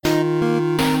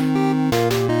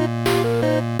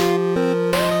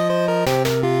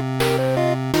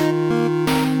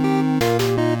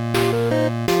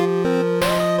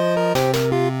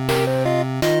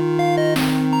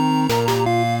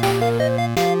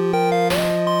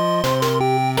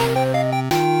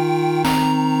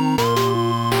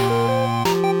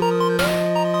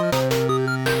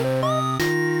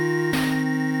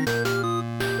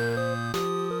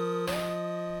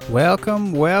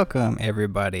Welcome,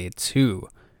 everybody, to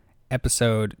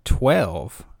episode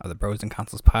 12 of the Bros and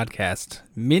Consoles podcast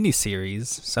mini-series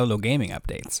solo gaming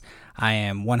updates. I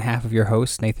am one half of your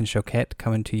host, Nathan Choquette,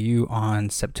 coming to you on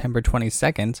September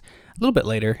 22nd, a little bit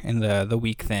later in the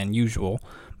week than usual,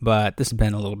 but this has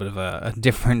been a little bit of a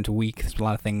different week. There's a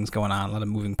lot of things going on, a lot of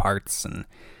moving parts, and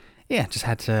yeah, just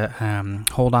had to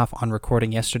hold off on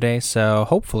recording yesterday, so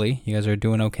hopefully you guys are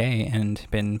doing okay and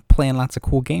been playing lots of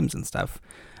cool games and stuff.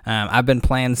 I've been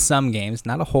playing some games,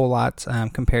 not a whole lot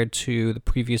compared to the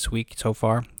previous week so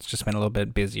far. It's just been a little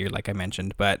bit busier, like I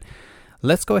mentioned, but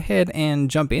let's go ahead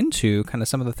and jump into kind of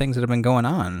some of the things that have been going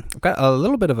on. I've got a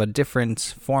little bit of a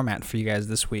different format for you guys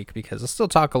this week because I'll still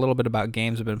talk a little bit about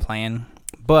games I've been playing,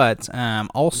 but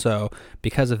also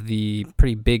because of the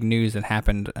pretty big news that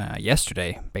happened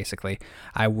yesterday, basically,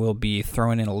 I will be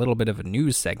throwing in a little bit of a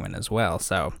news segment as well.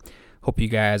 So hope you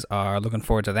guys are looking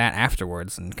forward to that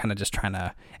afterwards and kind of just trying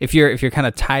to, if you're kind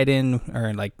of tied in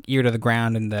or like ear to the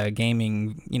ground in the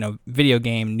gaming, video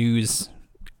game news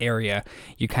area,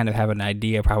 you kind of have an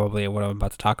idea probably of what I'm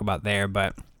about to talk about there.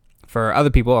 But for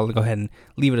other people, I'll go ahead and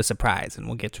leave it a surprise and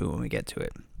we'll get to it when we get to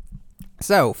it.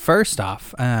 So first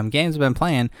off, games I've been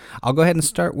playing, I'll go ahead and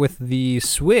start with the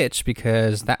Switch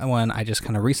because that one I just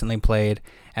kind of recently played,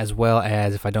 as well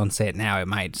as if I don't say it now, it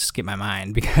might skip my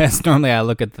mind because normally I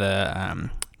look at the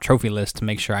trophy list to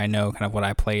make sure I know kind of what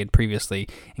I played previously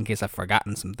in case I've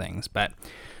forgotten some things. But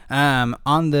on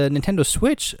the Nintendo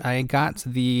Switch, I got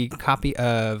the copy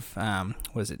of,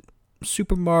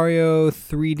 Super Mario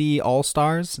 3D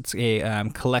All-Stars. It's a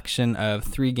collection of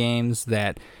 3 games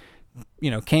that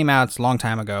came out a long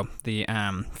time ago. The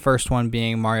first one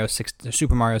being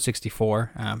Super Mario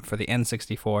 64 for the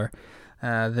N64.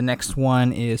 The next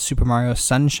one is Super Mario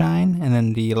Sunshine, and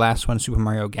then the last one, Super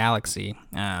Mario Galaxy.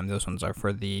 Those ones are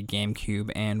for the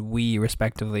GameCube and Wii,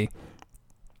 respectively.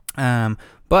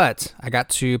 But I got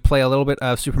to play a little bit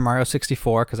of Super Mario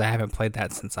 64 because I haven't played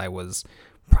that since I was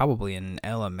probably in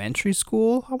elementary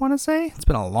school, I want to say. It's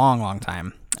been a long, long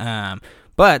time.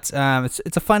 But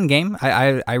it's a fun game.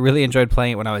 I really enjoyed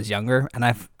playing it when I was younger, and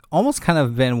I've almost kind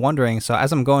of been wondering, so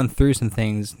as I'm going through some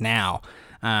things now,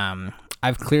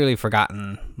 I've clearly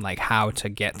forgotten like how to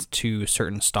get to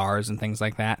certain stars and things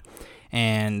like that,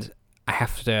 and I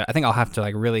think I'll have to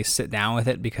like really sit down with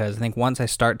it because I think once I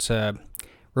start to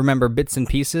remember bits and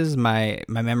pieces, my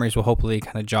memories will hopefully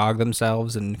kind of jog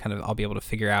themselves and kind of I'll be able to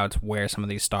figure out where some of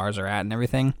these stars are at and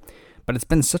everything. But it's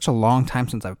been such a long time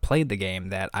since I've played the game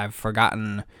that I've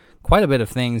forgotten quite a bit of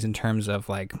things in terms of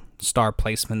like star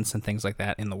placements and things like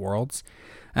that in the worlds.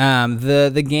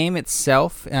 The game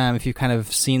itself, if you've kind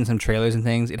of seen some trailers and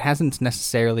things, it hasn't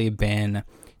necessarily been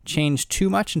changed too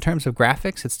much in terms of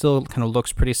graphics. It still kind of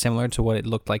looks pretty similar to what it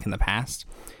looked like in the past,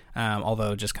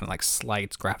 although just kind of like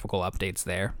slight graphical updates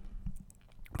there.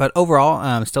 But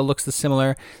overall, still looks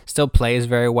similar, still plays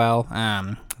very well.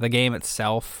 The game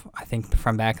itself, I think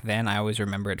from back then, I always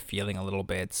remember it feeling a little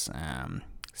bit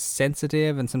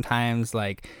sensitive, and sometimes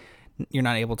like you're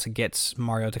not able to get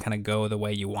Mario to kind of go the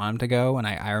way you want him to go. And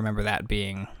I remember that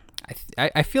being,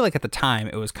 I feel like at the time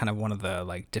it was kind of one of the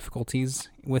like difficulties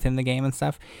within the game and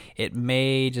stuff. It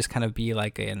may just kind of be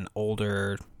like an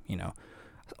older,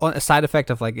 a side effect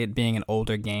of like it being an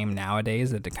older game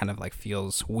nowadays, that it kind of like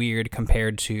feels weird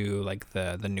compared to like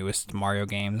the newest Mario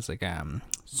games, like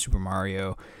Super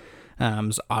Mario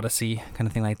Odyssey, kind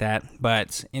of thing like that.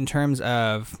 But in terms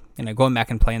of going back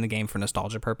and playing the game for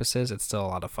nostalgia purposes, it's still a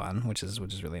lot of fun, which is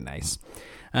really nice.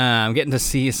 I'm getting to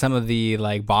see some of the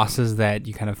like bosses that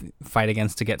you kind of fight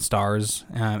against to get stars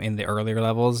in the earlier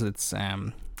levels. It's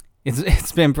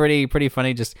been pretty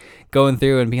funny just going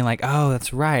through and being like, oh,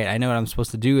 that's right, I know what I'm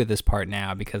supposed to do with this part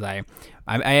now, because I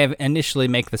have initially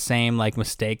make the same like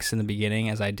mistakes in the beginning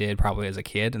as I did probably as a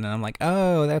kid, and then I'm like,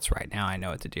 oh, that's right, now I know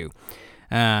what to do.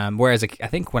 Whereas I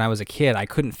think when I was a kid, I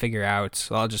couldn't figure out.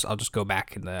 So I'll just go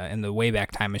back in the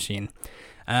Wayback Time Machine.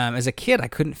 As a kid, I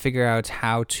couldn't figure out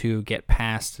how to get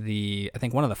past I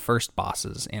think one of the first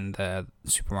bosses in the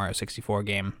Super Mario 64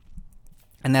 game,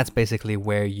 and that's basically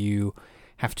where you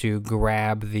have to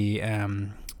grab the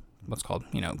what's called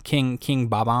King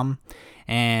Bob-omb,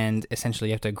 and essentially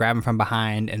you have to grab him from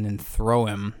behind and then throw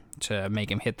him to make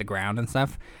him hit the ground and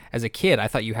stuff. As a kid, I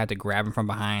thought you had to grab him from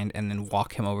behind and then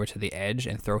walk him over to the edge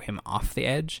and throw him off the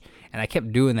edge. And I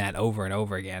kept doing that over and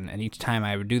over again. And each time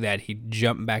I would do that, he'd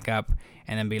jump back up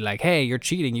and then be like, hey, you're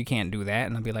cheating, you can't do that.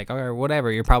 And I'd be like, all right,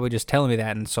 whatever, you're probably just telling me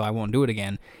that, and so I won't do it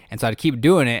again. And so I'd keep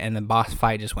doing it, and the boss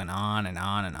fight just went on and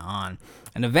on and on.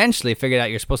 And eventually figured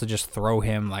out you're supposed to just throw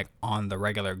him like on the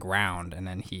regular ground, and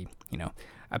then he,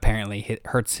 apparently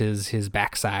hurts his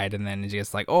backside, and then he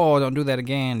gets like, oh, don't do that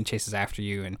again. He chases after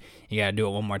you, and you gotta do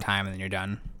it one more time, and then you're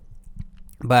done.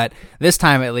 But this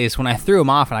time, at least, when I threw him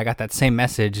off and I got that same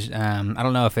message, I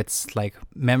don't know if it's like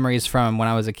memories from when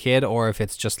I was a kid or if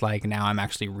it's just like now I'm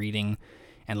actually reading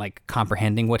and like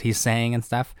comprehending what he's saying and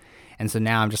stuff. And so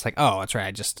now I'm just like, oh, that's right.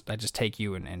 I just take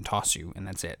you and toss you, and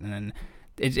that's it. And then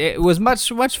it was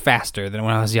much faster than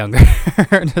when I was younger,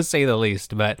 to say the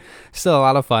least. But still a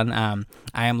lot of fun.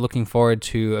 I am looking forward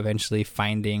to eventually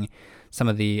finding some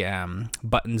of the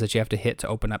buttons that you have to hit to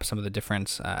open up some of the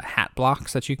different hat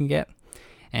blocks that you can get.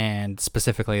 And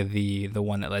specifically the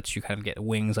one that lets you kind of get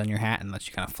wings on your hat and lets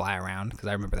you kind of fly around, because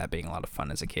I remember that being a lot of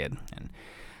fun as a kid, and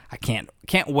I can't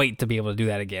wait to be able to do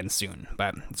that again soon.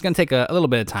 But it's going to take a little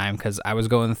bit of time, because I was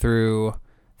going through,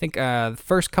 I think, the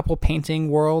first couple painting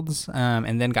worlds,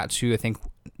 and then got to, I think,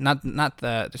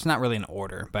 it's not really an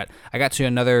order, but I got to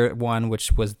another one,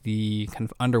 which was the kind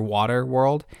of underwater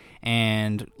world,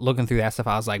 and looking through that stuff,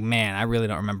 I was like, man, I really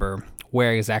don't remember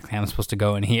where exactly I'm supposed to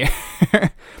go in here.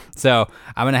 So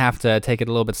I'm going to have to take it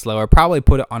a little bit slower, probably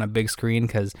put it on a big screen,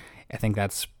 because I think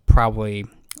that's probably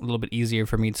a little bit easier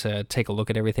for me to take a look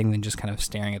at everything than just kind of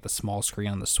staring at the small screen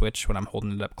on the Switch when I'm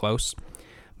holding it up close.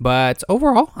 But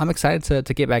overall, I'm excited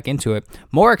to get back into it.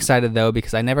 More excited, though,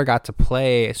 because I never got to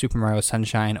play Super Mario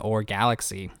Sunshine or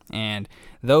Galaxy, and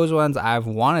those ones I've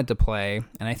wanted to play,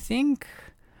 and I think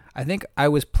I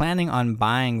was planning on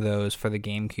buying those for the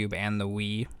GameCube and the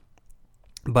Wii,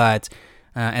 but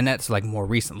and that's like more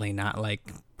recently, not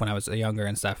like when I was younger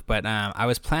and stuff. But I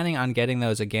was planning on getting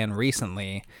those again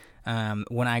recently.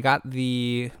 When I got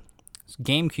the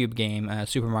GameCube game,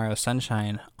 Super Mario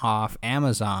Sunshine, off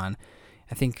Amazon,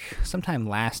 I think sometime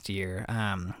last year,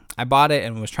 I bought it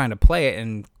and was trying to play it,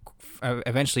 and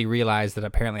eventually realized that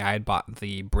apparently I had bought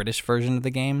the British version of the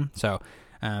game. So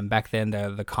back then,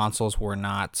 the consoles were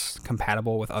not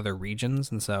compatible with other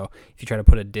regions, and so if you try to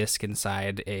put a disc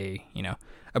inside a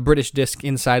British disc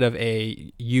inside of a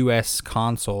U.S.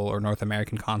 console or North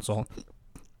American console,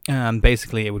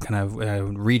 basically it would kind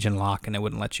of region lock, and it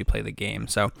wouldn't let you play the game.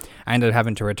 So I ended up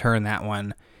having to return that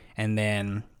one, and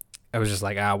then I was just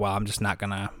like, well, I'm just not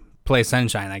gonna play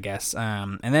Sunshine, I guess.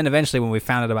 And then eventually, when we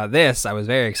found out about this, I was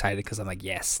very excited, because I'm like,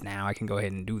 yes, now I can go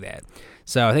ahead and do that.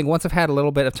 So I think once I've had a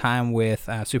little bit of time with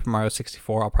Super Mario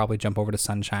 64, I'll probably jump over to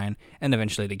Sunshine and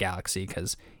eventually to Galaxy,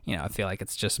 because I feel like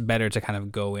it's just better to kind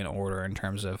of go in order in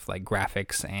terms of like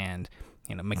graphics and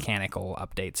mechanical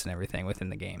updates and everything within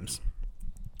the games.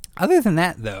 Other than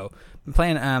that, though, I'm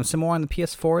playing some more on the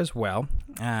PS4 as well.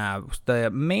 The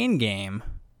main game.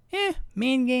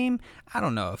 Main game? I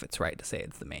don't know if it's right to say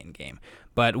it's the main game.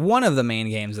 But one of the main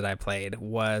games that I played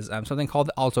was something called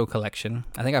the Alto Collection.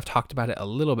 I think I've talked about it a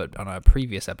little bit on a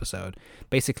previous episode.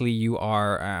 Basically, you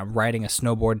are riding a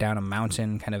snowboard down a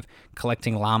mountain, kind of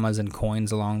collecting llamas and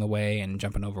coins along the way, and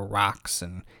jumping over rocks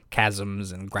and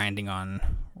chasms and grinding on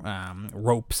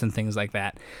ropes and things like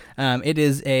that. It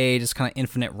is a just kind of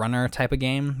infinite runner type of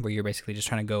game, where you're basically just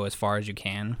trying to go as far as you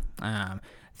can.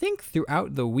 I think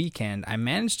throughout the weekend, I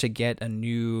managed to get a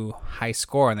new high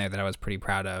score in there that I was pretty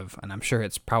proud of, and I'm sure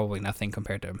it's probably nothing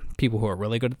compared to people who are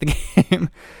really good at the game.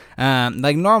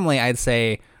 Like normally, I'd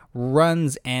say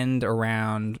runs end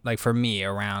around, like for me,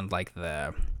 around like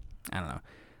the, I don't know,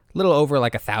 little over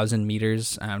like 1,000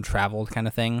 meters traveled kind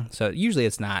of thing. So usually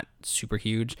it's not super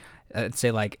huge. I'd say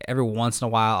like every once in a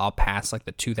while I'll pass like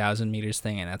the 2,000 meters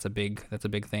thing, and that's a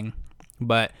big thing.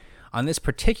 But on this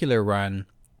particular run,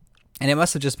 and it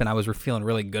must have just been I was feeling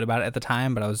really good about it at the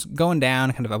time, but I was going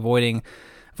down, kind of avoiding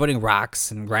rocks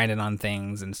and grinding on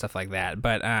things and stuff like that.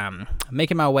 But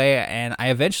making my way, and I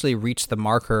eventually reached the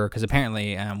marker, because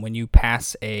apparently when you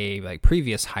pass a like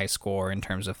previous high score in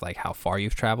terms of like how far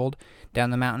you've traveled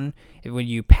down the mountain, when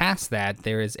you pass that,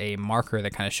 there is a marker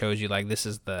that kind of shows you like this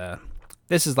is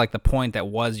like the point that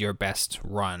was your best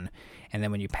run. And then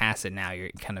when you pass it now, you're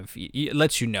kind of, it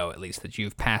lets you know at least that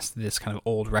you've passed this kind of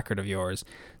old record of yours.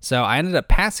 So I ended up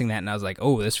passing that, and I was like,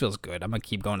 oh, this feels good. I'm going to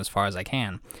keep going as far as I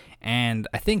can. And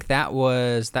I think that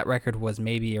record was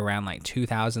maybe around like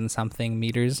 2,000 something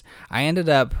meters. I ended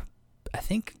up, I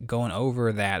think, going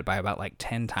over that by about like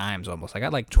 10 times almost. I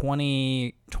got like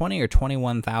 20 or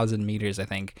 21,000 meters, I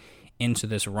think, into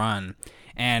this run,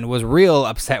 and was real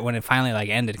upset when it finally like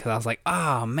ended, because I was like,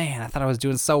 oh man, I thought I was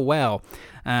doing so well.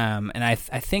 And I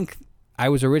think I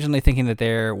was originally thinking that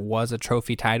there was a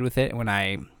trophy tied with it. When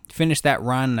I finished that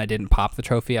run and I didn't pop the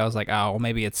trophy, I was like, oh, well,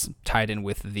 maybe it's tied in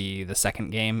with the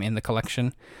second game in the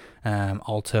collection,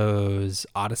 Alto's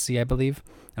Odyssey, I believe.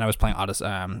 And I was playing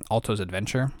Alto's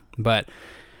Adventure. But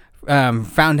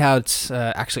Found out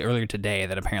actually earlier today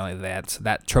that apparently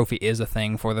that trophy is a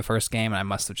thing for the first game, and I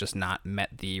must have just not met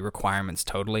the requirements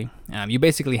totally. You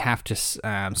basically have to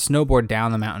snowboard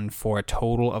down the mountain for a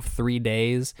total of 3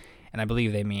 days, and I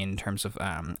believe they mean in terms of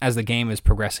as the game is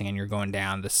progressing and you're going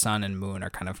down, the sun and moon are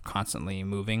kind of constantly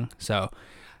moving. So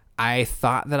I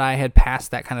thought that I had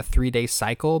passed that kind of 3-day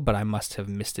cycle, but I must have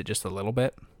missed it just a little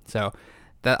bit. So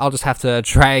that I'll just have to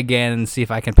try again and see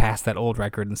if I can pass that old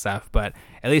record and stuff. But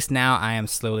at least now I am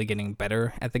slowly getting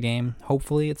better at the game.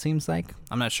 Hopefully, it seems like.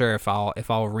 I'm not sure if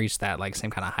I'll reach that like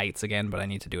same kind of heights again, but I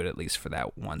need to do it at least for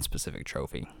that one specific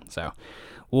trophy. So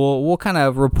we'll kind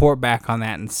of report back on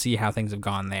that and see how things have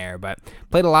gone there. But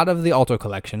played a lot of the Alto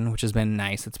Collection, which has been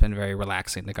nice. It's been very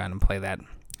relaxing to kind of play that.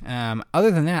 Other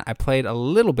than that, I played a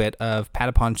little bit of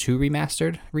Patapon 2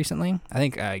 Remastered recently. I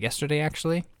think yesterday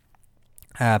actually.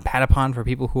 Patapon, for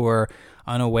people who are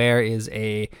unaware, is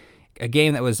a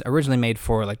game that was originally made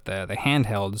for like the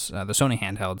handhelds, the Sony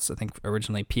handhelds. I think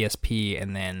originally PSP,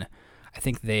 and then I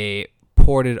think they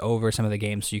ported over some of the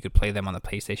games so you could play them on the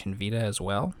PlayStation Vita as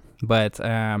well. But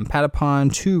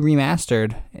Patapon 2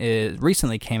 Remastered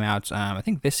recently came out, I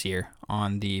think this year,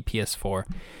 on the PS4.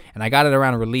 And I got it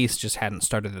around release, just hadn't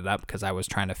started it up because I was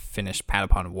trying to finish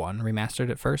Patapon 1 Remastered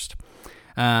at first.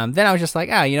 Then I was just like,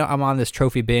 I'm on this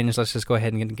trophy binge. Let's just go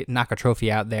ahead and knock a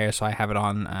trophy out there, so I have it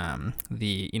on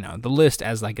the list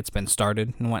as like it's been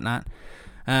started and whatnot.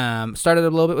 Started a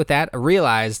little bit with that. I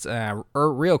realized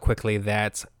real quickly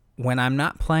that when I'm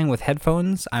not playing with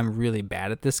headphones, I'm really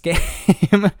bad at this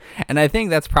game, and I think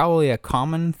that's probably a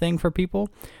common thing for people.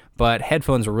 But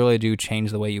headphones really do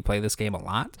change the way you play this game a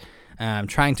lot.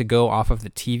 Trying to go off of the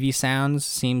TV sounds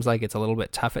seems like it's a little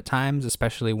bit tough at times,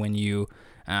 especially when you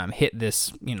hit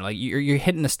this, like you're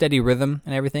hitting a steady rhythm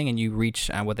and everything, and you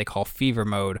reach what they call fever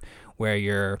mode, where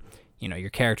your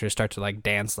characters start to like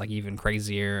dance like even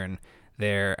crazier, and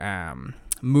their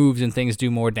moves and things do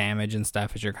more damage and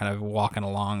stuff as you're kind of walking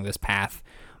along this path.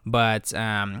 But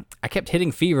I kept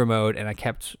hitting fever mode, and I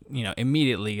kept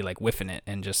immediately like whiffing it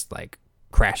and just like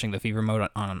crashing the fever mode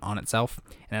on itself,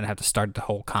 and then I'd have to start the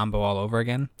whole combo all over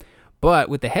again. But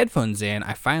with the headphones in,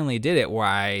 I finally did it where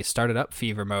I started up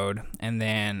fever mode, and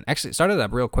then actually started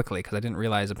up real quickly because I didn't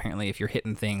realize apparently if you're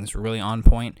hitting things really on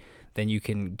point, then you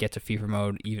can get to fever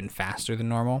mode even faster than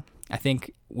normal. I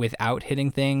think without hitting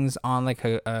things on like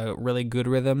a really good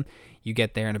rhythm, you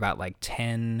get there in about like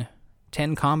 10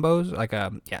 combos, like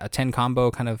a 10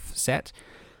 combo kind of set.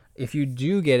 If you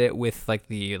do get it with like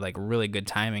the like really good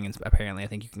timing, and apparently I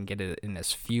think you can get it in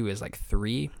as few as like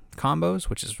 3 combos,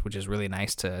 which is really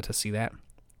nice to see that,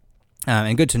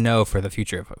 and good to know for the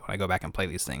future when I go back and play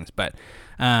these things. But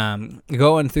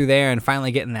going through there and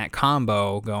finally getting that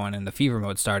combo going and the fever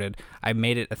mode started, I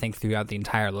made it I think throughout the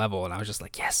entire level, and I was just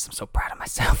like, yes, I'm so proud of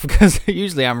myself, because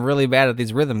usually I'm really bad at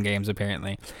these rhythm games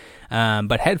apparently.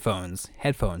 But headphones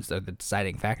are the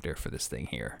deciding factor for this thing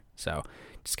here. So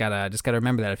just gotta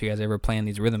remember that if you guys ever playing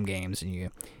these rhythm games and you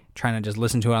trying to just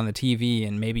listen to it on the TV,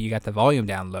 and maybe you got the volume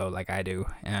down low like I do,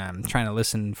 trying to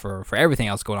listen for everything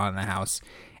else going on in the house,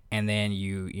 and then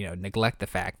you neglect the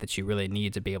fact that you really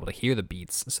need to be able to hear the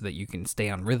beats so that you can stay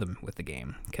on rhythm with the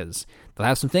game, because they'll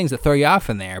have some things that throw you off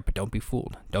in there. But don't be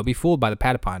fooled. Don't be fooled by the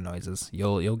Patapon noises.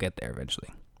 You'll get there eventually,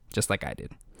 just like I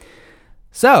did.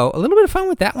 So, a little bit of fun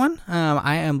with that one.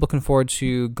 I am looking forward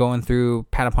to going through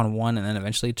Patapon 1 and then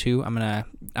eventually 2. I'm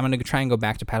gonna try and go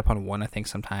back to Patapon 1, I think,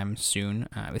 sometime soon.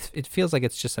 It feels like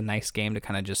it's just a nice game to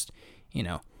kind of just,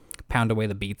 pound away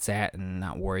the beats at and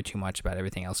not worry too much about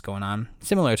everything else going on.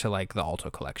 Similar to, like, the Alto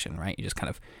Collection, right? You just kind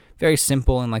of, very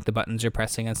simple, and, like, the buttons you're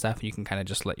pressing and stuff, you can kind of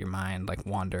just let your mind, like,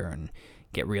 wander and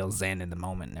get real zen in the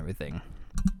moment and everything.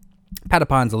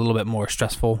 Patapon's a little bit more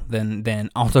stressful than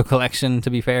Alto Collection, to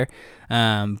be fair,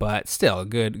 but still a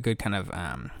good kind of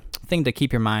thing to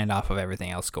keep your mind off of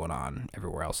everything else going on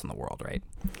everywhere else in the world, right?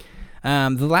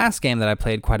 The last game that I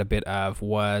played quite a bit of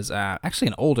was actually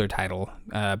an older title,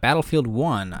 Battlefield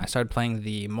 1. I started playing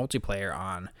the multiplayer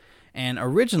on, and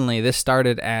originally this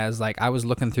started as like I was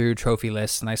looking through trophy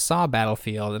lists and I saw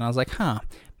Battlefield and I was like,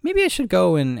 maybe I should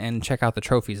go and check out the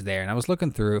trophies there. And I was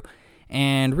looking through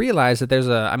and realized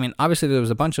that obviously there was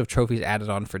a bunch of trophies added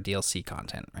on for DLC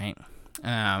content, right?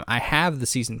 I have the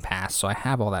season pass, so I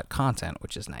have all that content,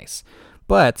 which is nice.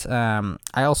 But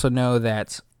I also know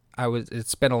that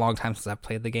it's been a long time since I've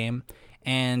played the game,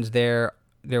 and there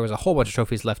was a whole bunch of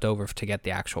trophies left over to get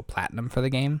the actual platinum for the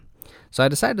game. So I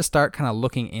decided to start kind of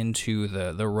looking into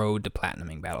the road to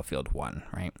platinuming Battlefield 1,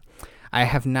 right? I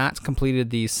have not completed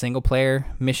the single player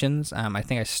missions. I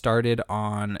think I started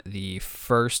on the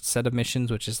first set of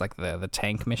missions, which is like the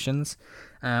tank missions.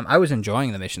 I was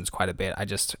enjoying the missions quite a bit. I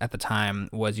just at the time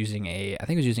was using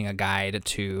a guide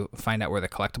to find out where the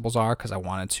collectibles are because I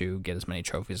wanted to get as many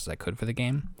trophies as I could for the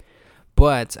game.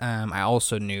 But I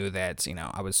also knew that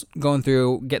I was going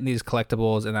through getting these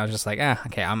collectibles, and I was just like,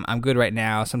 okay, I'm good right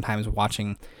now. Sometimes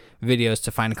watching videos to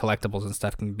find collectibles and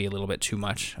stuff can be a little bit too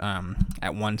much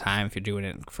at one time if you're doing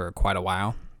it for quite a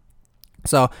while.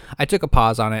 So I took a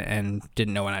pause on it and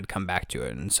didn't know when I'd come back to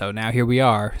it. And so now here we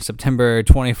are, September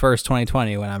 21st,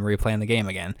 2020, when I'm replaying the game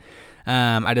again.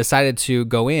 I decided to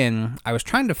go in. I was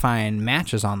trying to find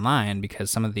matches online because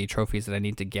some of the trophies that I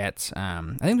need to get, I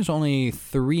think there's only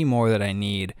 3 more that I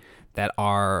need that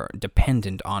are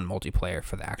dependent on multiplayer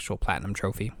for the actual Platinum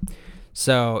Trophy.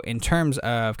 So in terms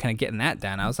of kind of getting that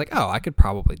done, I was like, I could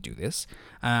probably do this.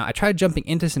 I tried jumping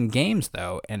into some games,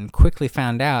 though, and quickly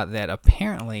found out that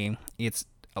apparently it's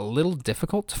a little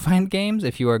difficult to find games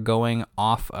if you are going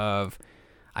off of,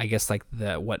 I guess, like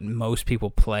what most people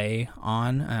play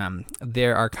on.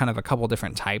 There are kind of a couple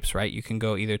different types, right? You can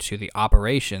go either to the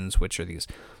operations, which are these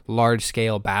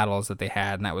large-scale battles that they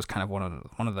had, and that was kind of one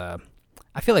of the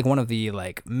I feel like one of the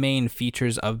main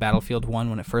features of Battlefield 1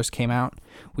 when it first came out.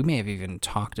 We may have even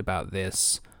talked about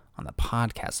this on the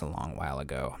podcast a long while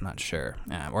ago. I'm not sure.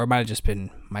 Or it might have just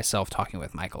been myself talking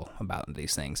with Michael about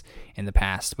these things in the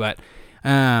past. But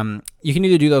you can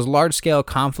either do those large-scale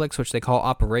conflicts, which they call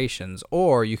operations,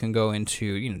 or you can go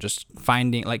into just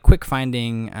finding quick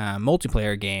finding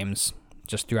multiplayer games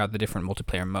just throughout the different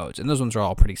multiplayer modes. And those ones are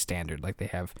all pretty standard. They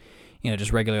have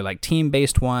just regular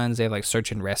team-based ones. They have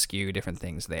search and rescue, different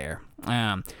things there.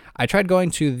 I tried going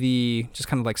to the just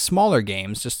kind of smaller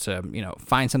games just to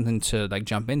find something to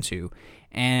jump into,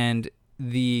 and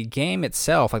the game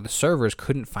itself, the servers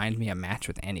couldn't find me a match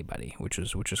with anybody, which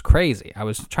was crazy. I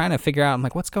was trying to figure out, I'm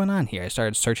like, what's going on here? I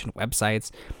started searching websites,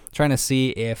 trying to see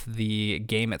if the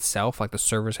game itself, the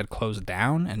servers had closed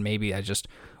down, and maybe I just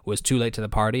was too late to the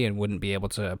party and wouldn't be able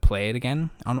to play it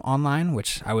again online,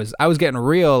 which I was getting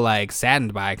real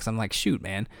saddened by, because I'm like, shoot,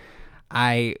 man,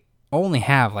 I only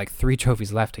have 3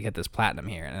 trophies left to get this platinum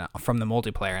here and from the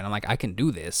multiplayer, and I'm like, I can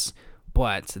do this,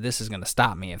 but this is going to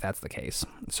stop me if that's the case.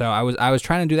 So I was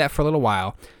trying to do that for a little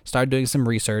while, started doing some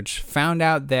research, found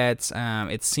out that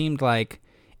it seemed like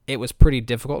it was pretty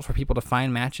difficult for people to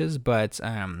find matches, but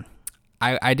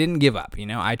I didn't give up.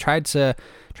 I tried to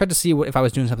see if I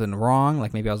was doing something wrong,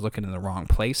 maybe I was looking in the wrong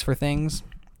place for things.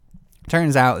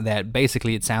 Turns out that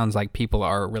basically it sounds like people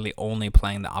are really only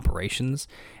playing the operations,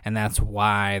 and that's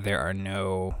why there are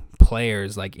no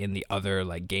players in the other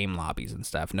game lobbies and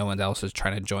stuff. No one else is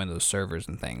trying to join those servers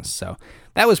and things. So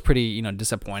that was pretty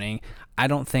disappointing. I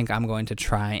don't think I'm going to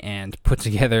try and put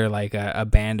together a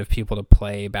band of people to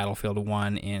play Battlefield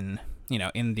 1 in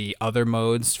the other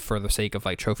modes for the sake of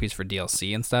trophies for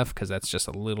DLC and stuff, because that's just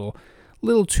a little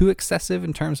too excessive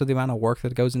in terms of the amount of work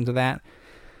that goes into that.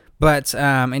 But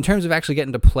in terms of actually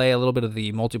getting to play a little bit of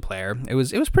the multiplayer, it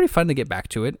was pretty fun to get back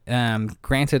to it.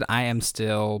 Granted, I am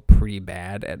still pretty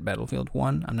bad at Battlefield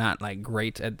 1. I'm not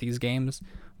great at these games,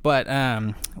 but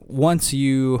once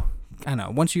you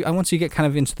get kind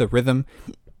of into the rhythm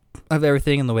of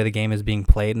everything and the way the game is being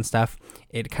played and stuff,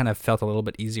 it kind of felt a little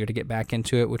bit easier to get back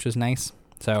into it, which was nice.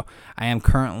 So I am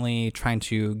currently trying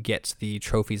to get the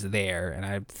trophies there, and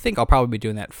I think I'll probably be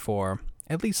doing that for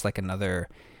at least another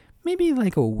maybe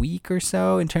a week or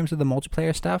so in terms of the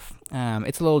multiplayer stuff.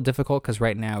 It's a little difficult because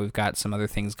right now we've got some other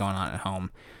things going on at home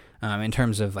in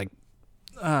terms of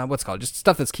just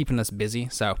stuff that's keeping us busy.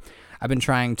 So I've been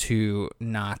trying to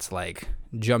not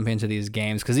jump into these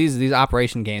games, because these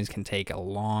operation games can take a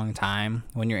long time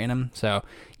when you're in them. So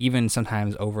even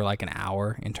sometimes over an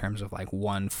hour in terms of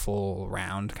one full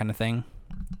round kind of thing.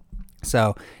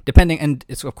 So it's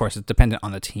dependent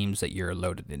on the teams that you're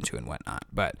loaded into and whatnot.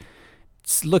 But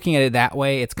looking at it that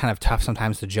way, it's kind of tough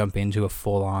sometimes to jump into a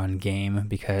full-on game,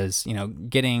 because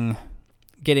getting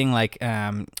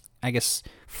I guess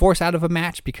forced out of a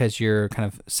match because you're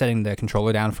kind of setting the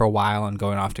controller down for a while and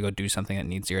going off to go do something that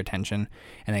needs your attention,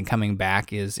 and then coming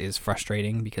back is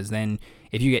frustrating, because then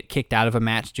if you get kicked out of a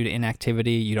match due to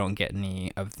inactivity, you don't get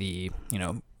any of the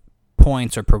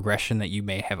points or progression that you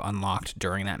may have unlocked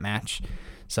during that match.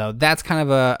 So that's kind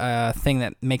of a thing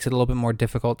that makes it a little bit more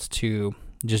difficult to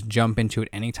just jump into it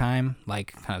anytime,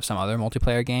 like kind of some other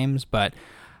multiplayer games. But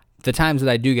the times that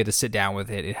I do get to sit down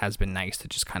with it, it has been nice to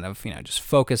just kind of, just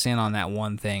focus in on that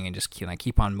one thing and just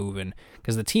keep on moving,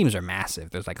 because the teams are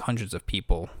massive. There's hundreds of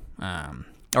people,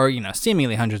 or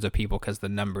seemingly hundreds of people, because the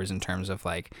numbers in terms of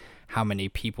how many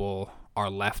people are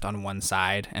left on one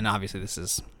side, and obviously this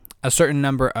is a certain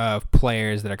number of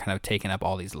players that are kind of taking up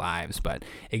all these lives, but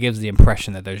it gives the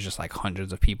impression that there's just like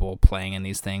hundreds of people playing in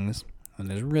these things, and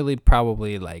there's really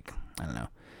probably like, I don't know,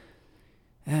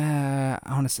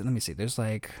 I want to say, let me see, there's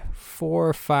like 4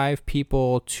 or 5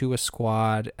 people to a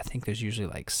squad. I think there's usually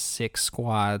like 6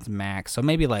 squads max, so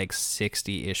maybe like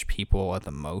 60-ish people at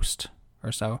the most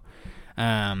or so.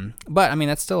 But I mean,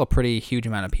 that's still a pretty huge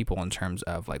amount of people in terms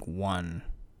of like one,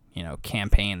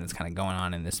 campaign that's kind of going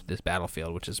on in this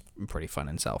battlefield, which is pretty fun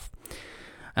in itself.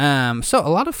 So a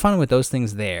lot of fun with those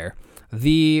things there.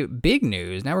 The big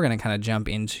news, now we're going to kind of jump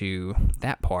into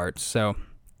that part. So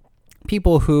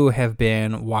people who have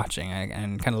been watching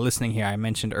and kind of listening here, I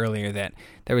mentioned earlier that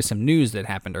there was some news that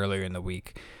happened earlier in the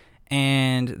week.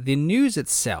 And the news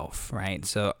itself, right?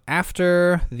 So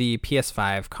after the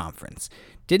PS5 conference,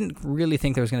 didn't really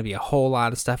think there was going to be a whole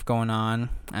lot of stuff going on.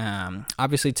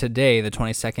 Obviously today, the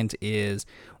 22nd, is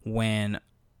when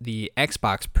the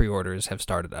Xbox pre-orders have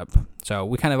started up. So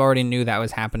we kind of already knew that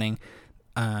was happening.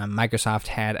 Microsoft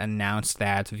had announced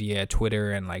that via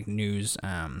Twitter and like news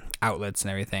outlets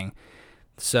and everything.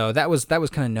 So that was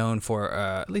kind of known for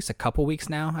at least a couple weeks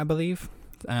now, I believe.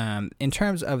 In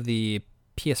terms of the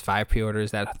PS5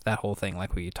 pre-orders, that whole thing,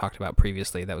 like we talked about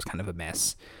previously, that was kind of a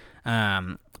mess.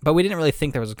 But we didn't really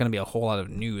think there was going to be a whole lot of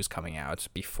news coming out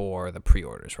before the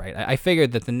pre-orders, right? I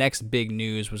figured that the next big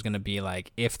news was going to be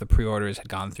like if the pre-orders had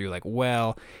gone through like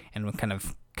well, and kind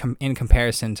of in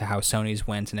comparison to how Sony's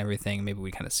went and everything, maybe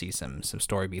we kind of see some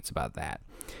story beats about that.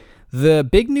 The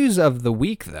big news of the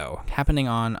week, though, happening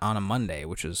on a Monday,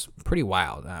 which is pretty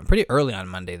wild, pretty early on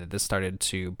Monday that this started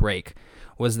to break,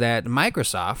 was that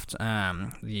Microsoft,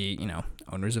 the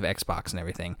owners of Xbox and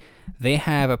everything, they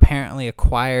have apparently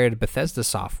acquired Bethesda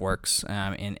Softworks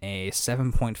in a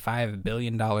 $7.5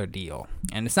 billion deal.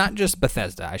 And it's not just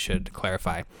Bethesda, I should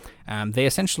clarify. They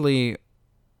essentially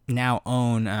now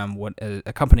own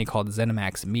a company called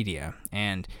ZeniMax Media,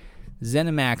 and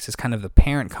ZeniMax is kind of the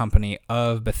parent company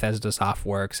of Bethesda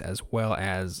Softworks, as well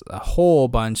as a whole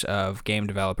bunch of game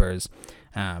developers,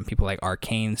 people like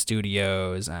Arcane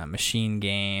Studios, Machine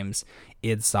Games,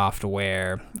 id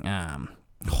Software, a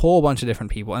whole bunch of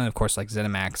different people, and of course like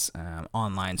ZeniMax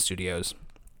Online Studios,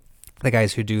 the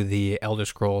guys who do the Elder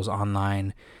Scrolls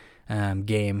Online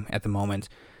game at the moment.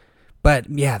 But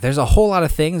yeah, there's a whole lot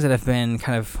of things that have been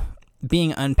kind of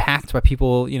being unpacked by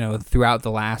people, throughout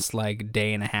the last like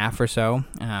day and a half or so,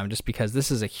 just because this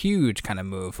is a huge kind of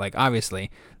move. Like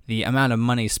obviously the amount of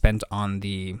money spent on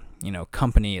the,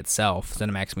 company itself,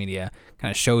 ZeniMax Media, kind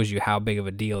of shows you how big of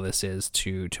a deal this is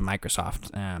to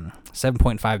Microsoft.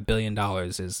 $7.5 billion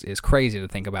is crazy to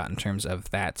think about in terms of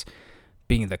that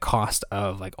being the cost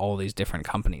of like all these different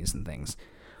companies and things.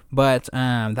 But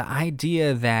the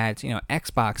idea that,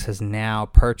 Xbox has now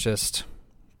purchased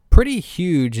pretty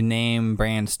huge name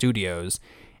brand studios,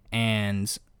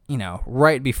 and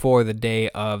right before the day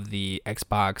of the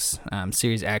Xbox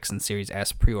Series X and Series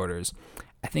S pre-orders,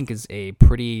 I think is a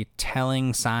pretty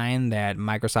telling sign that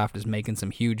Microsoft is making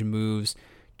some huge moves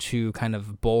to kind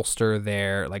of bolster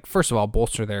their, first of all,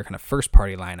 bolster their kind of first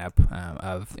party lineup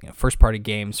of first party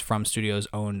games from studios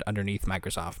owned underneath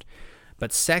Microsoft.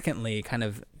 But secondly, kind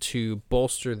of to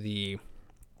bolster the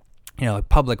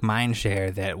public mind share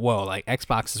that, whoa, like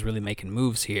Xbox is really making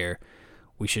moves here.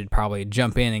 We should probably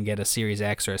jump in and get a Series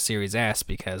X or a Series S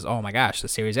because, oh my gosh, the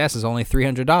Series S is only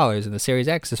 $300 and the Series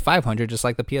X is $500, just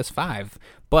like the PS5.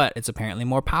 But it's apparently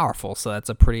more powerful, so that's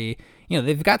a pretty,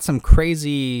 they've got some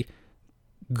crazy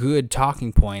good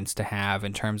talking points to have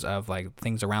in terms of like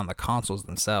things around the consoles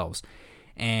themselves.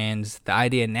 And the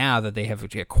idea now that they have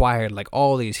acquired like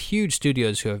all these huge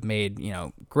studios who have made,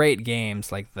 great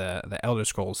games like the Elder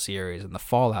Scrolls series and the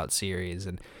Fallout series,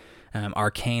 and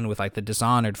Arcane with like the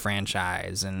Dishonored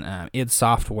franchise, and id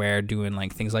Software doing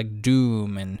like things like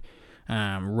Doom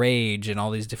and Rage and all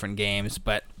these different games.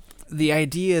 But the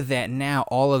idea that now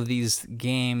all of these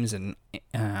games and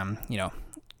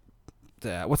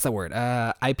what's the word?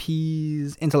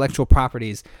 IPs, intellectual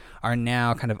properties, are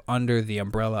now kind of under the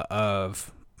umbrella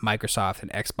of Microsoft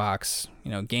and Xbox,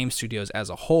 game studios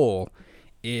as a whole,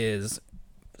 is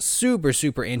super,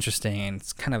 super interesting. And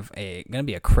it's kind of going to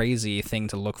be a crazy thing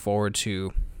to look forward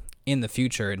to in the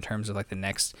future in terms of like the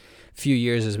next few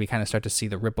years as we kind of start to see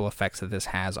the ripple effects that this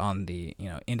has on the,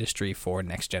 industry for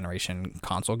next generation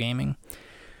console gaming.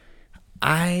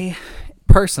 I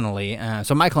personally,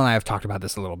 so Michael and I have talked about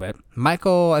this a little bit.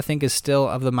 Michael, I think, is still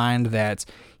of the mind that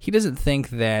he doesn't think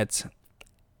that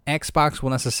Xbox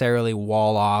will necessarily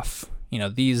wall off,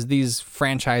 these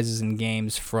franchises and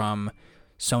games from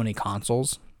Sony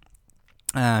consoles.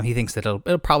 He thinks that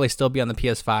it'll probably still be on the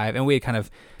PS5, and we had kind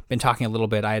of been talking a little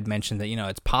bit, I had mentioned that,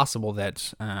 it's possible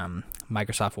that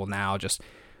Microsoft will now just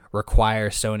require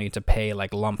Sony to pay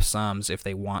like lump sums if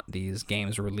they want these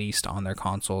games released on their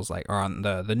consoles, like, or on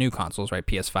the new consoles, right?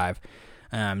 PS5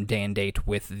 day and date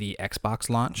with the Xbox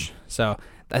launch. So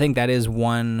I think that is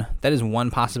one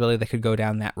possibility that could go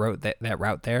down that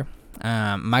route there.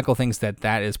 Michael thinks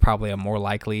that is probably a more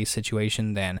likely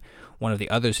situation than one of the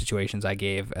other situations I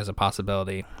gave as a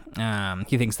possibility.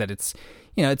 He thinks that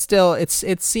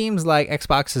it seems like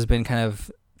Xbox has been kind of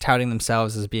touting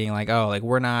themselves as being like, oh, like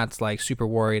we're not like super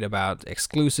worried about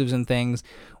exclusives and things.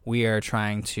 We are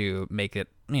trying to make it,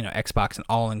 Xbox an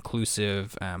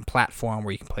all-inclusive platform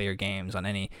where you can play your games on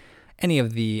any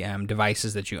of the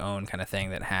devices that you own, kind of thing,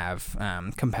 that have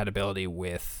compatibility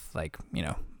with like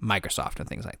Microsoft and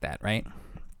things like that, right?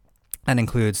 That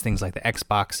includes things like the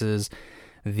Xboxes,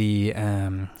 the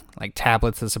like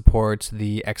tablets that support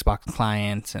the Xbox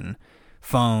client, and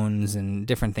phones and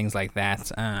different things like that.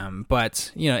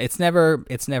 But it's never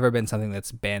been something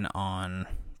that's been on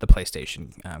the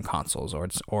PlayStation consoles,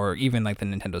 or even like the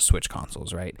Nintendo Switch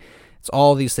consoles, right? It's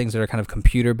all these things that are kind of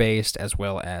computer based as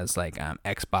well as like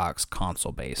Xbox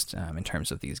console based in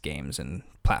terms of these games and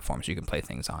platforms you can play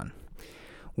things on.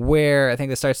 Where I think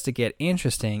this starts to get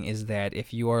interesting is that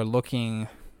if you're looking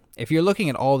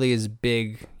at all these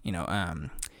big,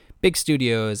 big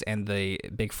studios and the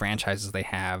big franchises they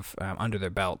have under their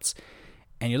belts,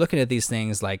 and you're looking at these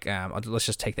things like, let's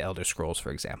just take the Elder Scrolls, for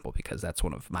example, because that's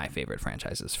one of my favorite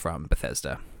franchises from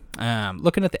Bethesda.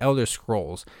 Looking at the Elder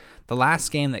Scrolls, the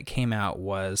last game that came out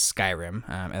was Skyrim,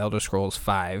 Elder Scrolls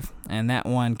V, and that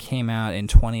one came out in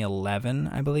 2011,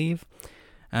 I believe.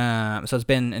 So it's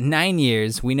been 9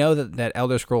 years. We know that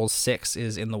Elder Scrolls 6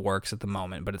 is in the works at the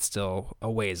moment, but it's still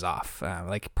a ways off,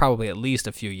 like probably at least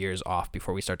a few years off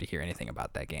before we start to hear anything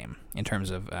about that game in terms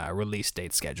of release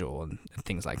date schedule and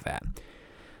things like that.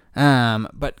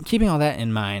 But keeping all that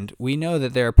in mind, we know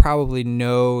that there are probably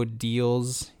no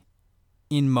deals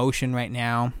in motion right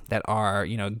now that are,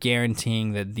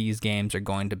 guaranteeing that these games are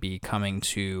going to be coming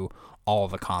to all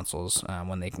the consoles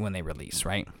when they release,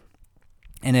 right?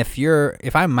 And if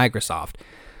I'm Microsoft,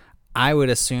 I would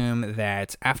assume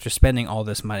that after spending all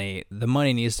this money, the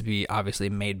money needs to be obviously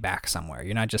made back somewhere.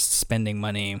 You're not just spending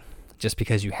money just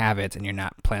because you have it and you're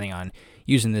not planning on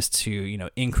using this to,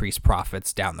 increase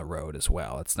profits down the road as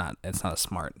well. It's not a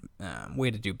smart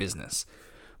way to do business.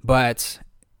 But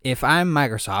if I'm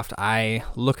Microsoft, I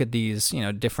look at these,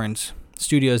 different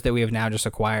studios that we have now just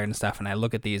acquired and stuff, and I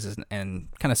look at these and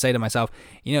kind of say to myself,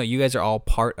 you guys are all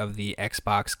part of the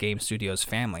Xbox Game Studios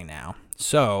family now.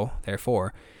 So,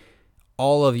 therefore,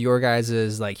 all of your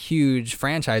guys' like huge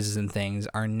franchises and things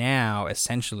are now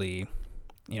essentially,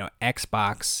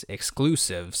 Xbox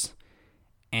exclusives,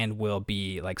 and will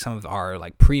be like some of our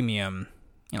like premium,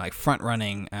 like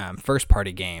front-running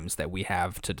first-party games that we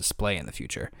have to display in the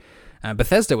future.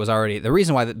 Bethesda was already, the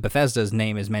reason why Bethesda's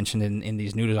name is mentioned in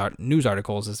these news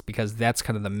articles is because that's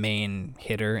kind of the main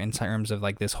hitter in terms of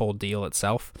like this whole deal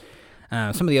itself.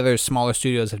 Some of the other smaller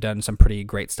studios have done some pretty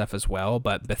great stuff as well,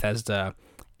 but Bethesda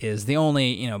is the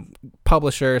only,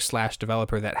 publisher /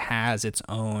 developer that has its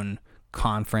own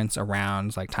conference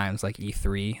around like times like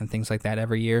E3 and things like that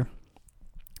every year.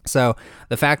 So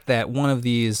the fact that one of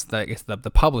these,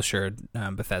 the publisher,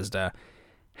 Bethesda,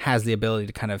 has the ability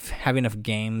to kind of have enough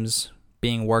games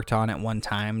being worked on at one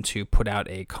time to put out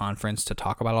a conference to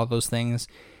talk about all those things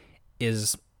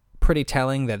is pretty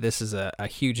telling that this is a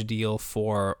huge deal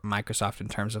for Microsoft in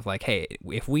terms of like, hey,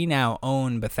 if we now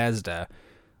own Bethesda,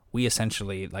 we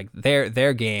essentially, like,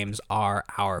 their games are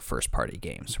our first party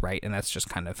games, right? And that's just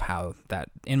kind of how that,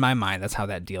 in my mind, that's how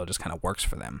that deal just kind of works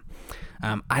for them.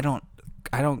 I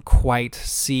don't quite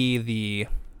see the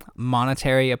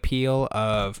monetary appeal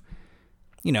of,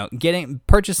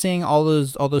 purchasing all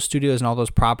those studios and all those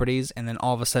properties, and then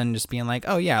all of a sudden just being like,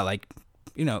 oh yeah, like,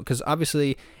 because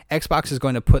obviously Xbox is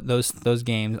going to put those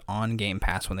games on Game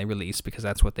Pass when they release, because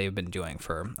that's what they've been doing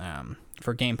for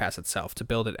Game Pass itself, to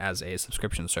build it as a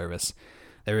subscription service.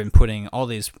 They've been putting all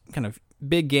these kind of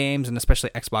big games, and especially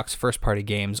Xbox first-party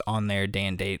games, on their day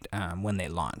and date when they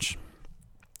launch.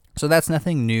 So that's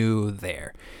nothing new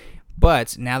there.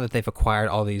 But now that they've acquired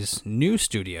all these new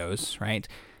studios, right,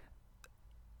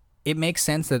 it makes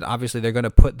sense that obviously they're going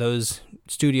to put those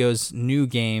studios' new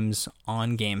games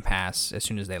on Game Pass as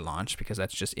soon as they launch, because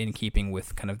that's just in keeping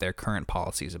with kind of their current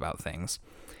policies about things.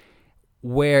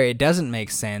 Where it doesn't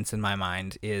make sense, in my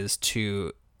mind, is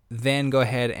to then go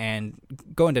ahead and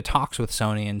go into talks with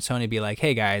Sony, and Sony be like,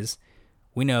 hey guys,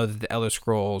 we know that the Elder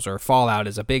Scrolls or Fallout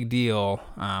is a big deal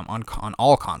on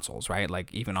all consoles, right?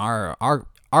 Like even our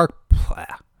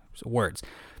words,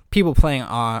 people playing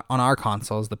on our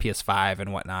consoles, the PS5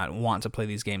 and whatnot, want to play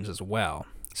these games as well.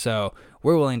 So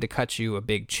we're willing to cut you a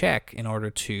big check in order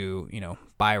to,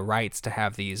 buy rights to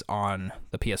have these on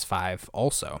the PS5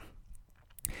 also.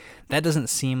 That doesn't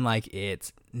seem like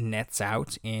it nets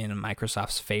out in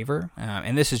Microsoft's favor,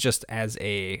 and this is just as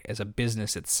a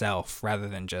business itself, rather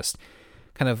than just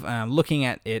kind of looking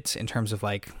at it in terms of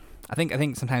like, I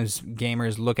think sometimes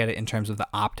gamers look at it in terms of the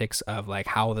optics of like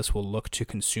how this will look to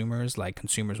consumers. Like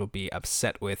consumers will be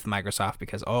upset with Microsoft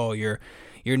because, oh, you're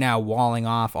now walling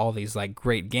off all these like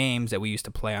great games that we used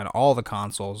to play on all the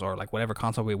consoles, or like whatever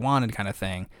console we wanted kind of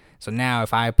thing. So now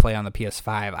if I play on the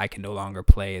PS5, I can no longer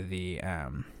play the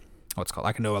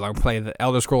I can no longer play the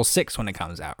Elder Scrolls 6 when it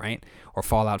comes out, right? Or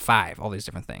Fallout 5, all these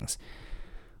different things.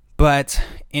 But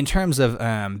in terms of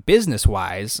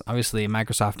business-wise, obviously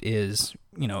Microsoft is,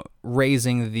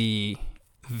 raising the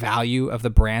value of the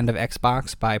brand of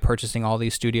Xbox by purchasing all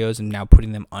these studios and now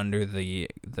putting them under the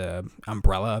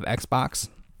umbrella of Xbox.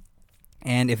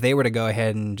 And if they were to go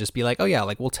ahead and just be like, oh yeah,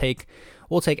 like we'll take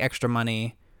extra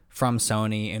money from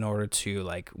Sony in order to,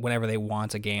 like, whenever they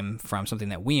want a game from something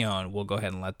that we own, we'll go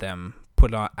ahead and let them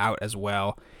put it out as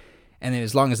well. And then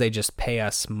as long as they just pay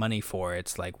us money for it,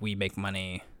 it's like we make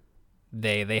money.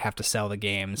 They have to sell the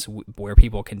games where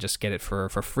people can just get it for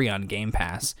free on Game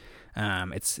Pass.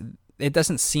 It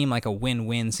doesn't seem like a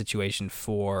win-win situation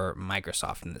for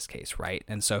Microsoft in this case, right?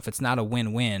 And so if it's not a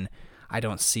win-win, I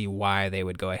don't see why they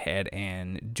would go ahead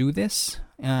and do this,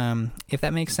 if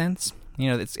that makes sense.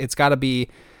 It's got to be,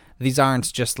 these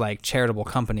aren't just like charitable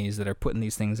companies that are putting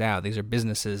these things out. These are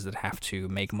businesses that have to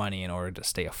make money in order to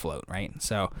stay afloat, right?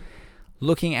 So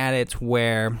looking at it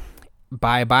where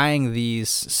by buying these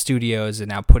studios and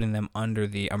now putting them under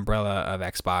the umbrella of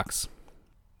Xbox,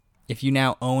 if you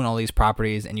now own all these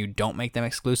properties and you don't make them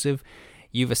exclusive,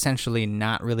 you've essentially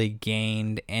not really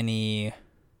gained any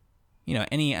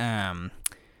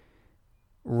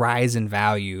rise in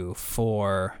value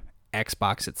for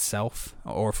Xbox itself,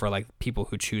 or for like people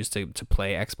who choose to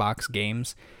play Xbox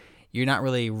games. You're not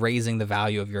really raising the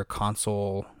value of your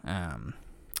console,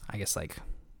 I guess like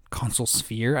console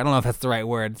sphere. I don't know if that's the right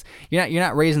word. You're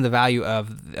not raising the value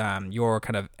of your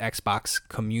kind of Xbox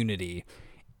community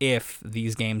if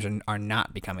these games are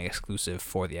not becoming exclusive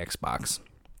for the Xbox.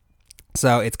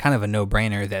 So it's kind of a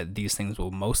no-brainer that these things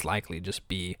will most likely just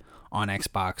be on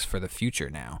Xbox for the future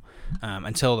now,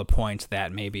 until the point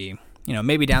that maybe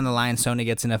down the line Sony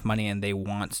gets enough money and they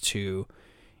want to,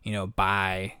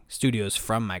 buy studios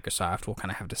from Microsoft. We'll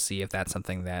kind of have to see if that's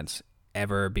something that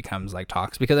ever becomes like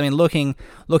talks. Because I mean,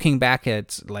 looking back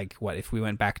at like what if we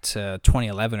went back to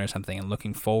 2011 or something, and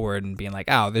looking forward and being like,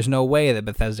 oh, there's no way that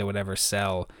Bethesda would ever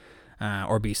sell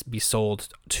or be sold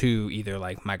to either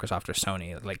like Microsoft or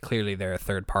Sony. Like clearly they're a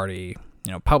third party,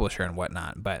 publisher and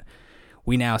whatnot. But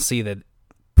we now see that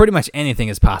pretty much anything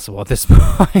is possible at this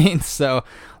point. So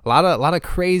a lot of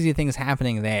crazy things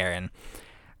happening there, and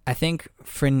I think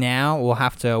for now we'll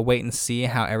have to wait and see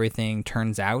how everything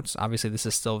turns out. Obviously, this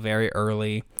is still very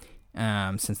early,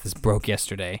 since this broke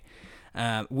yesterday.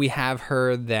 We have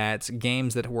heard that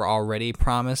games that were already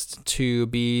promised to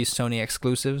be Sony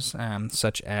exclusives,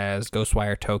 such as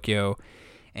Ghostwire Tokyo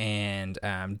and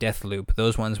Deathloop,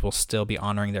 those ones will still be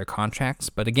honoring their contracts.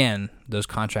 But again, those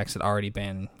contracts had already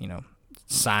been,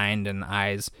 signed and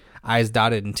I's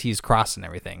dotted and T's crossed and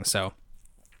everything. So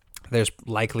there's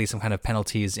likely some kind of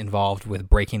penalties involved with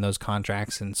breaking those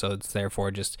contracts, and so it's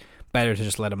therefore just better to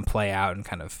just let them play out and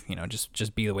kind of,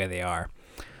 just be the way they are.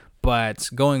 But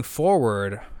going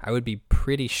forward, I would be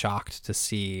pretty shocked to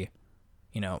see,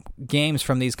 games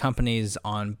from these companies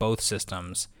on both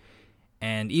systems,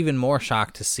 and even more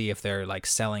shocked to see if they're like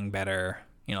selling better,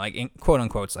 like in quote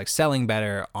unquote, like selling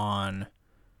better on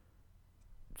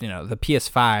the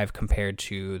PS5 compared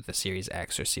to the Series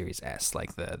X or Series S,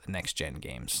 like the next gen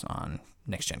games on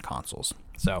next gen consoles.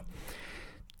 So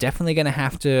definitely gonna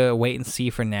have to wait and see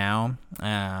for now.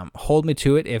 Hold me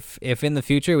to it if in the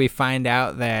future we find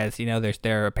out that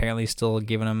they're apparently still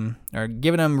giving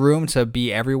them room to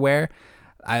be everywhere.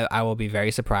 I will be very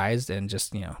surprised, and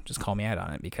just call me out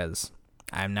on it, because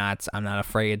I'm not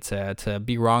afraid to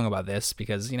be wrong about this,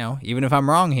 because even if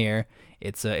I'm wrong here,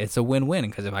 it's a win-win,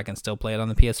 because if I can still play it on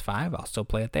the PS5, I'll still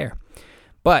play it there.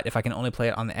 But if I can only play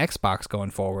it on the Xbox going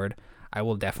forward, I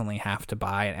will definitely have to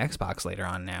buy an Xbox later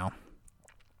on now.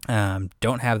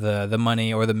 Don't have the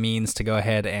money or the means to go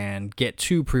ahead and get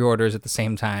two pre-orders at the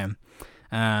same time.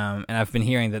 And I've been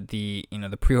hearing that the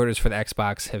pre-orders for the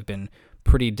Xbox have been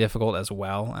pretty difficult as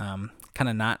well. Kind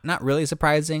of not really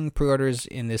surprising, pre-orders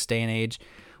in this day and age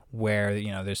where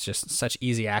there's just such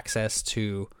easy access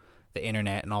to the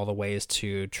internet and all the ways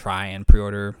to try and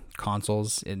pre-order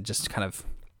consoles. It just kind of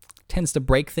tends to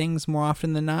break things more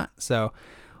often than not. So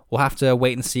we'll have to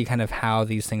wait and see kind of how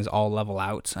these things all level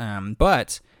out.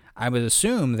 But I would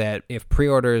assume that if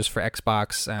pre-orders for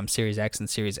Xbox Series X and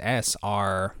Series S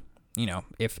are,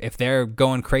 if they're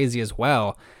going crazy as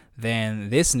well, then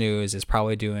this news is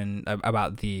probably doing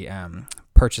about the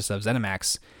purchase of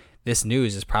ZeniMax. This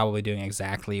news is probably doing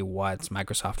exactly what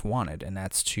Microsoft wanted, and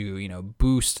that's to,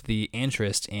 boost the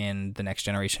interest in the next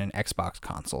generation Xbox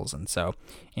consoles. And so,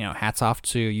 hats off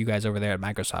to you guys over there at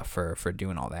Microsoft for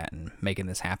doing all that and making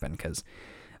this happen, because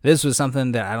this was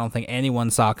something that I don't think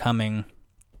anyone saw coming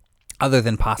other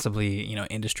than possibly,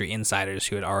 industry insiders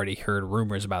who had already heard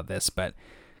rumors about this. But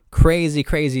crazy,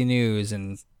 crazy news,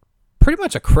 and pretty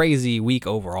much a crazy week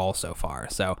overall so far.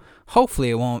 So hopefully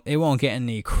it won't get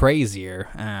any crazier.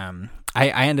 I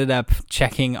ended up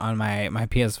checking on my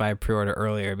PS5 pre-order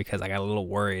earlier because I got a little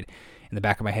worried in the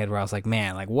back of my head where I was like,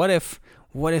 man, like what if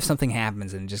something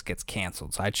happens and it just gets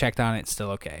canceled? So I checked on it, it's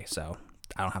still okay. So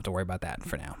I don't have to worry about that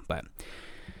for now. But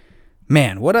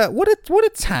man, what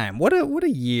a time. What a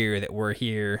year that we're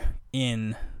here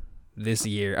in this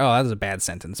year. Oh, that was a bad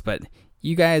sentence, but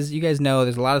you guys know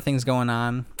there's a lot of things going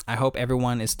on. I hope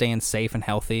everyone is staying safe and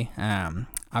healthy.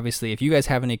 Obviously, if you guys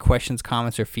have any questions,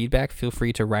 comments, or feedback, feel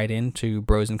free to write in to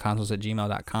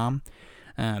brosandconsoles@gmail.com.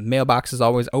 Mailbox is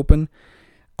always open.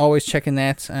 Always checking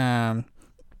that. I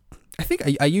think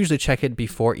I usually check it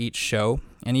before each show,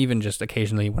 and even just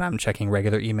occasionally when I'm checking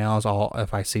regular emails,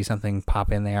 if I see something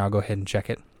pop in there, I'll go ahead and check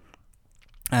it.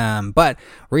 But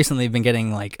recently I've been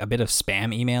getting like a bit of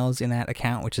spam emails in that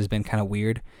account, which has been kind of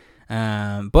weird.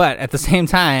 But at the same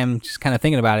time, just kind of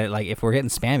thinking about it, like if we're getting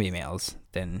spam emails,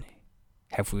 then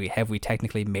have we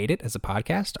technically made it as a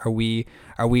podcast?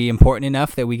 Are we important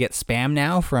enough that we get spam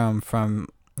now from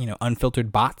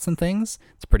unfiltered bots and things?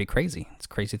 It's pretty crazy. It's a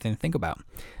crazy thing to think about.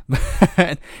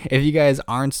 But if you guys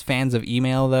aren't fans of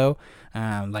email though,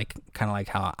 like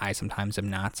how I sometimes am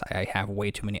not, I have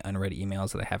way too many unread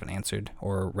emails that I haven't answered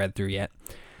or read through yet.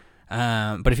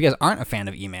 But if you guys aren't a fan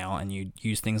of email and you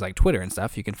use things like Twitter and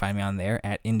stuff, you can find me on there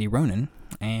at Indie Ronin.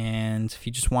 And if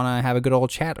you just want to have a good old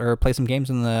chat or play some games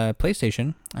on the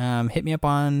PlayStation, hit me up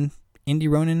on Indie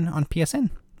Ronin on PSN.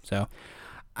 So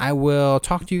I will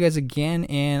talk to you guys again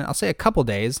in, I'll say, a couple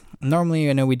days. Normally,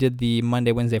 I know we did the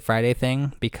Monday, Wednesday, Friday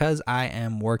thing. Because I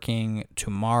am working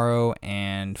tomorrow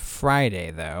and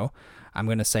Friday, though, I'm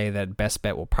going to say that best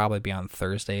bet will probably be on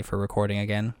Thursday for recording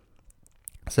again.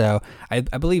 So I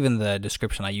believe in the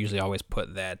description I usually always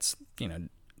put that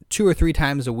 2 or 3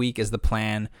 times a week is the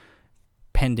plan,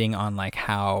 pending on like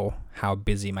how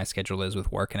busy my schedule is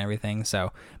with work and everything.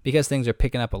 So because things are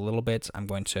picking up a little bit, I'm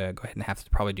going to go ahead and have to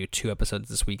probably do 2 episodes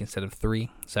this week instead of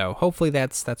 3. So hopefully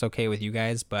that's okay with you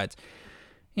guys. But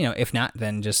if not,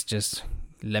 then just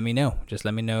let me know. Just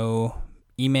let me know.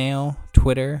 Email,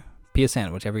 Twitter,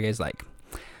 PSN, whichever you guys like.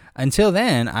 Until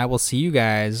then, I will see you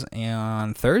guys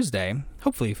on Thursday,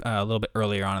 hopefully a little bit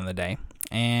earlier on in the day.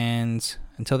 And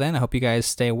until then, I hope you guys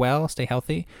stay well, stay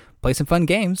healthy, play some fun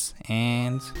games,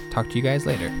 and talk to you guys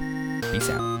later. Peace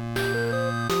out.